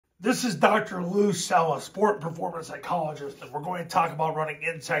This is Dr. Lou Sella, sport and performance psychologist, and we're going to talk about running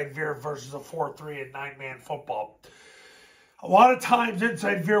inside veer versus a 4-3 and 9-man football. A lot of times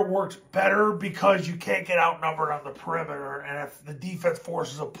inside veer works better because you can't get outnumbered on the perimeter, and if the defense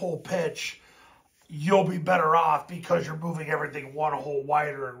forces a pull pitch, you'll be better off because you're moving everything one hole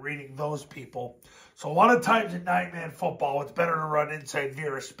wider and reading those people. So a lot of times in 9-man football, it's better to run inside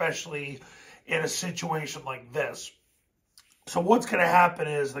veer, especially in a situation like this. So what's going to happen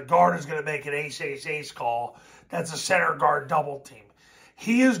is the guard is going to make an ace call. That's a center guard double team.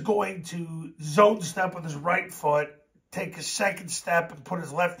 He is going to zone step with his right foot, take a second step and put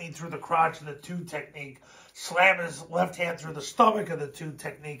his left knee through the crotch of the 2 technique, slam his left hand through the stomach of the 2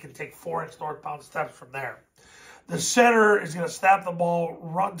 technique, and take 4-inch northbound steps from there. The center is going to snap the ball,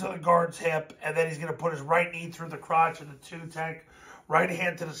 run to the guard's hip, and then he's going to put his right knee through the crotch of the 2 tech, right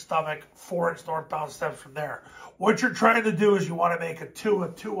hand to the stomach, 4-inch northbound steps from there. What you're trying to do is you want to make a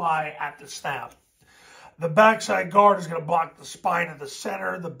 2-eye at the snap. The backside guard is going to block the spine of the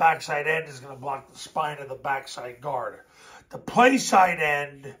center. The backside end is going to block the spine of the backside guard. The play side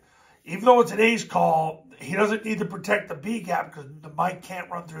end, even though it's an ace call, he doesn't need to protect the B gap because the Mike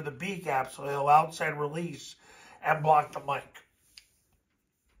can't run through the B gap, so he'll outside release and block the Mike.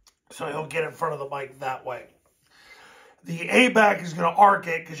 So he'll get in front of the Mike that way. The A-back is going to arc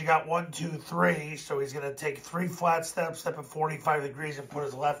it because you got 1, 2, 3. So he's going to take 3 flat steps, step at 45 degrees, and put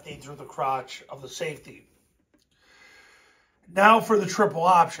his left knee through the crotch of the safety. Now for the triple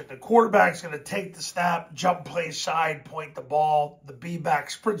option. The quarterback's going to take the snap, jump play side, point the ball. The B-back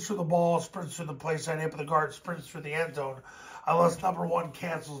sprints through the ball, sprints through the play side, hip of the guard, sprints through the end zone, unless number 1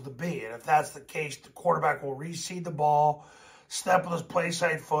 cancels the B. And if that's the case, the quarterback will reseed the ball, step with his play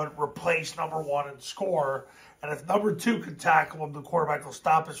side foot, replace number 1, and score. And if number 2 can tackle him, the quarterback will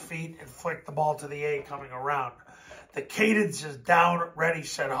stop his feet and flick the ball to the A coming around. The cadence is down, ready,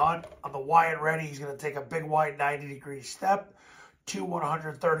 set, hunt. On the Y and ready, he's going to take a big wide 90-degree step, 2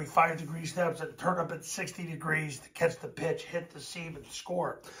 135-degree steps, and turn up at 60 degrees to catch the pitch, hit the seam, and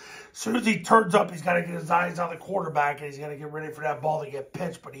score. As soon as he turns up, he's got to get his eyes on the quarterback, and he's got to get ready for that ball to get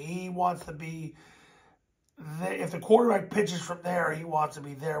pitched. But he wants to be, if the quarterback pitches from there, he wants to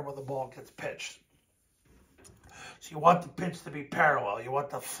be there when the ball gets pitched. So you want the pitch to be parallel. You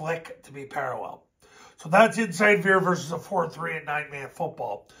want the flick to be parallel. So that's inside veer versus a 4-3 and 9-man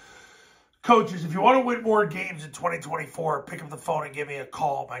football. Coaches, if you want to win more games in 2024, pick up the phone and give me a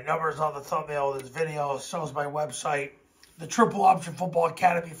call. My number is on the thumbnail of this video. So is my website. The Triple Option Football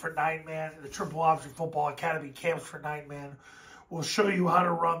Academy for 9-man. The Triple Option Football Academy camps for 9-man. Will show you how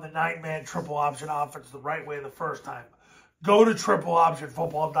to run the 9-man triple option offense the right way the first time. Go to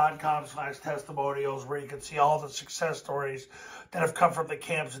tripleoptionfootball.com/testimonials where you can see all the success stories that have come from the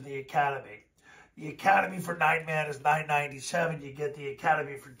camps in the academy. The academy for 9-man is $9.97. You get the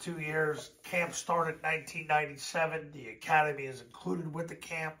academy for 2 years. Camp started 1997. The academy is included with the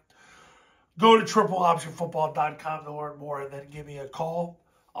camp. Go to tripleoptionfootball.com to learn more and then give me a call.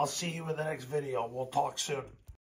 I'll see you in the next video. We'll talk soon.